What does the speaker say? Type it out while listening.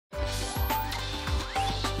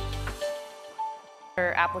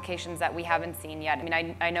applications that we haven't seen yet? I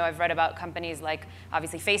mean, I know I've read about companies like,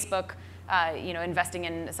 obviously, Facebook, investing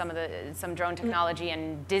in some drone technology,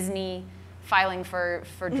 and Disney filing for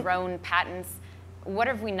drone patents. What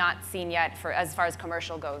have we not seen yet as far as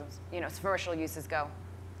commercial goes, commercial uses go?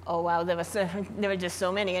 Oh wow, there were just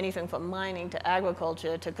so many, anything from mining to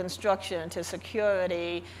agriculture to construction to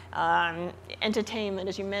security, entertainment,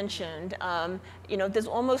 as you mentioned. There's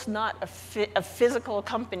almost not a physical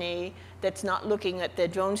company that's not looking at their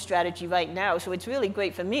drone strategy right now. So it's really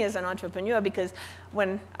great for me as an entrepreneur, because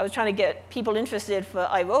when I was trying to get people interested for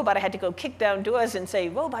iRobot, I had to go kick down doors and say,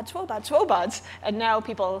 robots, robots, robots. And now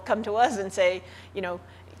people come to us and say,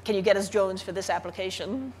 can you get us drones for this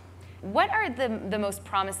application? What are the most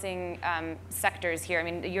promising sectors here? I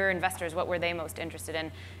mean, your investors, what were they most interested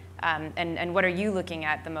in? And what are you looking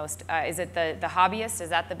at the most? Is it the hobbyists? Is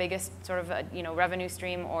that the biggest sort of revenue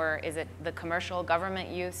stream? Or is it the commercial government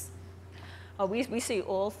use? We see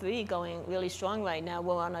all three going really strong right now.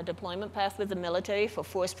 We're on a deployment path with the military for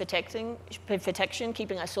force protection,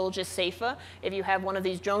 keeping our soldiers safer. If you have one of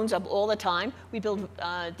these drones up all the time, we build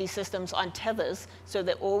these systems on tethers, so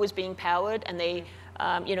they're always being powered, and they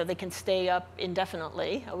can stay up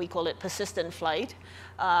indefinitely. We call it persistent flight.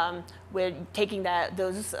 We're taking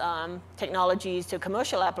those technologies to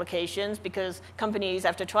commercial applications, because companies,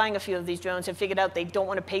 after trying a few of these drones, have figured out they don't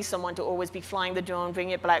want to pay someone to always be flying the drone,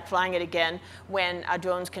 bringing it back, flying it again, when our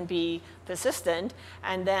drones can be persistent.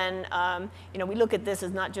 And then we look at this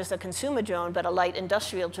as not just a consumer drone, but a light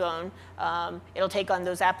industrial drone. It'll take on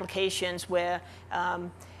those applications where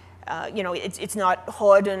it's not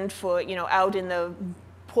hardened for out in the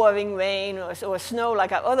pouring rain or snow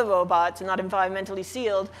like our other robots, and not environmentally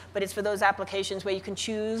sealed, but it's for those applications where you can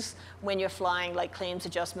choose when you're flying, like claims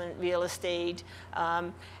adjustment, real estate,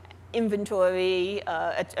 inventory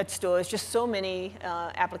at stores, just so many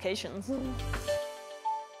applications.